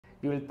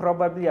You will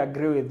probably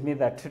agree with me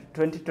that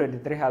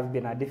 2023 has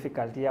been a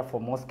difficult year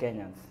for most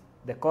Kenyans.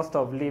 The cost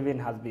of living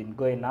has been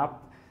going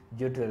up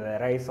due to the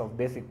rise of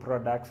basic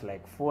products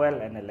like fuel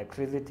and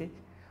electricity.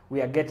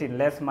 We are getting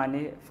less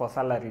money for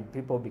salaried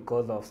people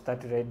because of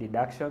statutory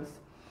deductions,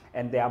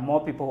 and there are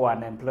more people who are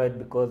unemployed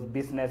because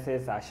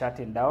businesses are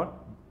shutting down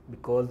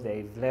because there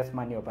is less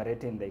money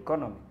operating in the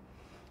economy.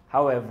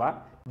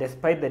 However,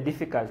 despite the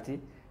difficulty,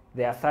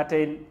 there are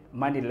certain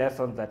money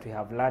lessons that we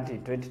have learned in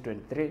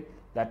 2023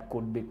 that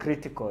could be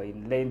critical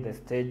in laying the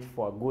stage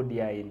for a good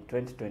year in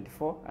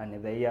 2024 and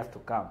in the years to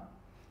come.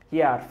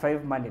 Here are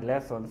 5 money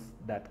lessons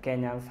that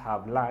Kenyans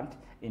have learned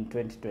in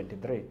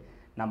 2023.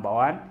 Number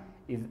 1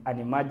 is an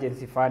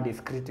emergency fund is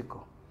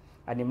critical.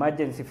 An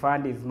emergency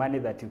fund is money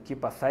that you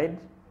keep aside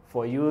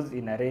for use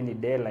in a rainy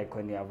day, like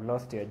when you have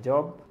lost your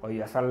job or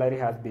your salary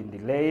has been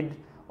delayed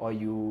or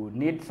you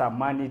need some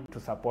money to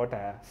support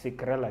a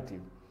sick relative.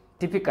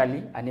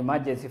 Typically, an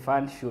emergency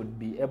fund should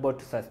be able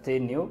to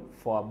sustain you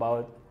for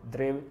about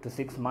 3 to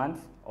 6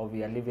 months of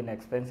your living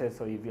expenses.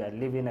 So if your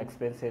living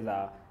expenses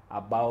are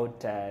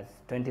about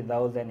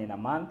 20,000 in a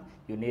month,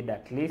 you need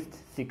at least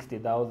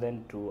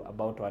 60,000 to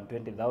about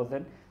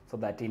 120,000, so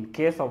that in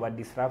case of a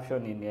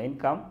disruption in your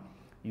income,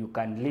 you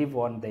can live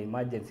on the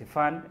emergency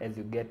fund as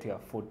you get your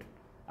foot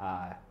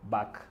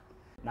back.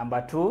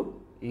 Number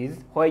 2 is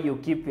where you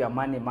keep your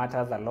money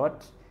matters a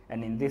lot.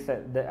 And in this,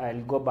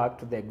 I'll go back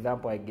to the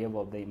example I gave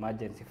of the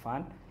emergency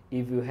fund.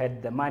 If you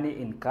had the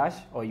money in cash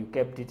or you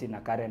kept it in a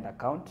current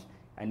account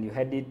and you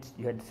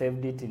had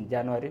saved it in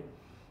January,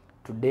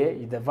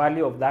 today the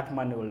value of that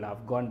money will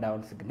have gone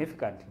down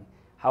significantly.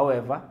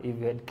 However, if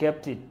you had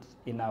kept it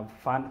in a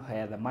fund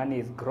where the money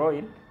is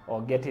growing or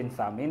getting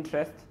some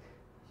interest,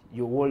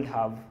 you would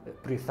have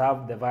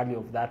preserved the value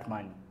of that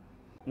money.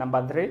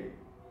 Number 3,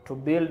 to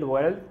build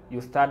wealth, you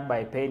start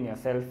by paying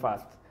yourself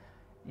first.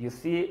 You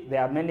see,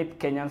 there are many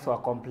Kenyans who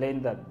are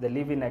complaining that the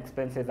living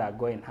expenses are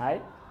going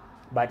high,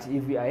 but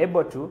if you are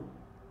able to,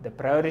 the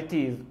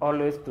priority is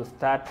always to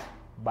start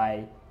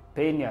by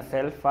paying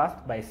yourself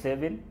first, by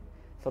saving,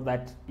 so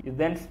that you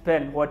then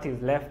spend what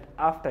is left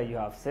after you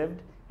have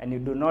saved, and you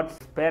do not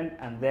spend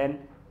and then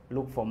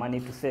look for money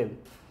to save.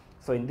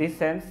 So in this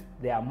sense,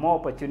 there are more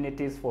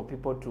opportunities for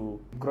people to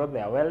grow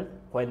their wealth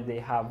when they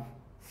have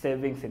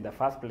savings in the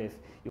first place.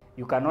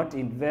 You cannot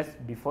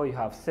invest before you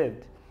have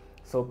saved.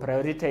 So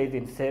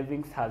prioritizing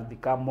savings has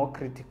become more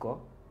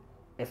critical,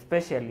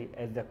 especially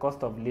as the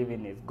cost of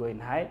living is going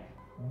high.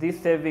 These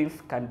savings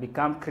can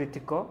become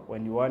critical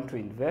when you want to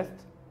invest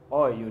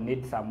or you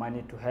need some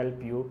money to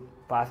help you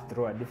pass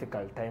through a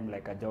difficult time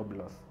like a job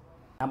loss.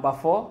 Number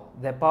 4,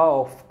 the power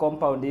of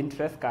compound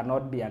interest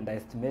cannot be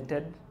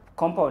underestimated.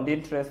 Compound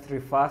interest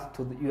refers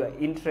to your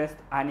interest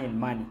earning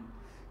money.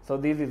 So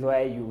this is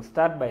why you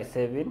start by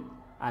saving,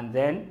 and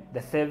then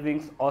the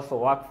savings also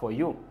work for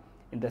you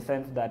in the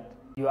sense that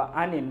you are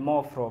earning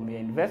more from your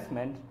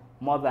investment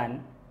more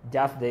than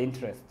just the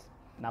interest.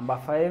 Number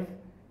 5,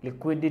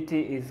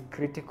 liquidity is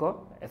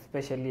critical,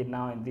 especially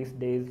now in these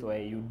days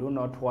where you do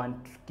not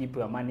want to keep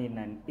your money in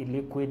an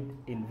illiquid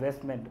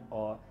investment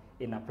or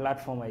in a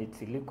platform where it's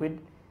illiquid,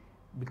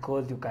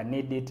 because you can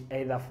need it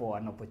either for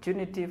an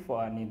opportunity,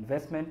 for an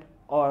investment,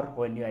 or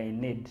when you are in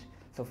need.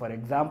 So for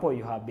example,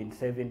 you have been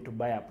saving to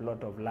buy a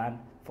plot of land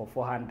for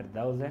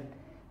 400,000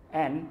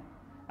 and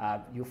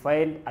you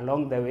find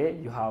along the way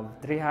you have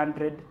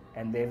 300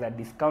 and there's a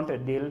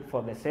discounted deal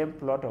for the same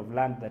plot of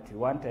land that you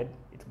wanted.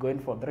 It's going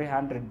for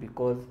 300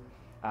 because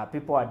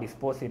people are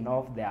disposing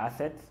of their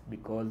assets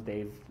because there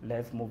is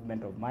less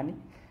movement of money,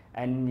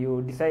 and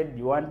you decide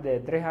you want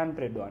the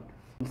 300 one.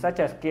 In such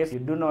a case, you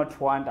do not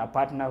want a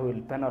partner who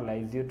will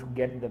penalize you to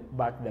get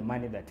back the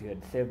money that you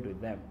had saved with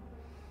them.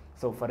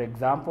 So for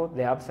example,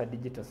 the Amidst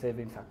digital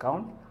savings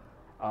account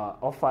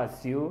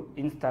offers you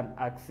instant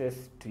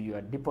access to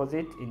your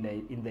deposit in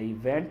the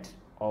event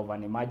of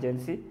an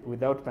emergency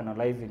without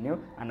penalizing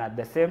you, and at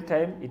the same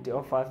time it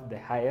offers the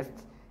highest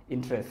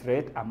interest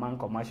rate among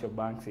commercial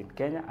banks in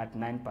Kenya at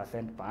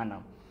 9% per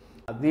annum.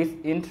 This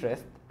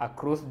interest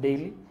accrues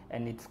daily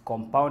and it's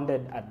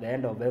compounded at the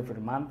end of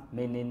every month,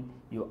 meaning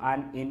you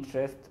earn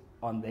interest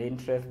on the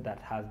interest that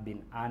has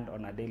been earned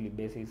on a daily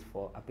basis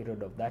for a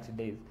period of 30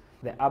 days.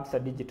 The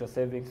Amidst digital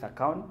savings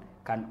account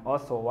can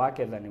also work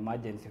as an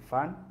emergency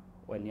fund.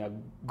 When you are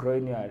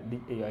growing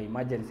your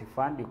emergency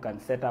fund, you can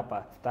set up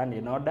a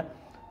standing order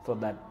so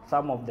that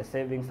some of the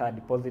savings are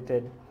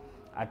deposited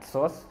at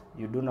source.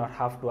 You do not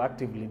have to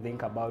actively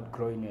think about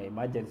growing your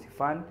emergency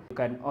fund. You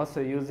can also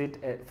use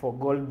it for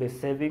goal-based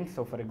savings.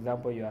 So for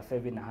example, you are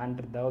saving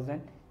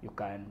 100,000. You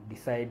can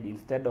decide,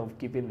 instead of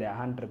keeping the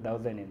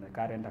 100,000 in the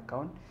current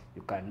account,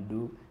 you can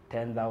do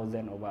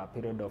 10,000 over a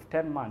period of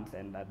 10 months,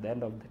 and at the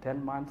end of the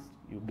 10 months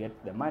you get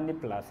the money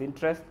plus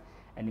interest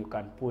and you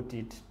can put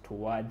it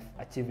towards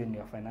achieving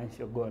your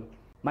financial goal.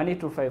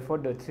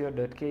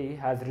 Money254.co.ke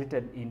has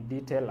written in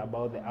detail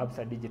about the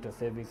Amidst digital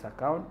savings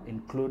account,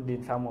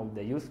 including some of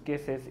the use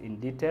cases in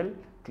detail.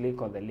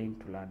 Click on the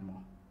link to learn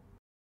more.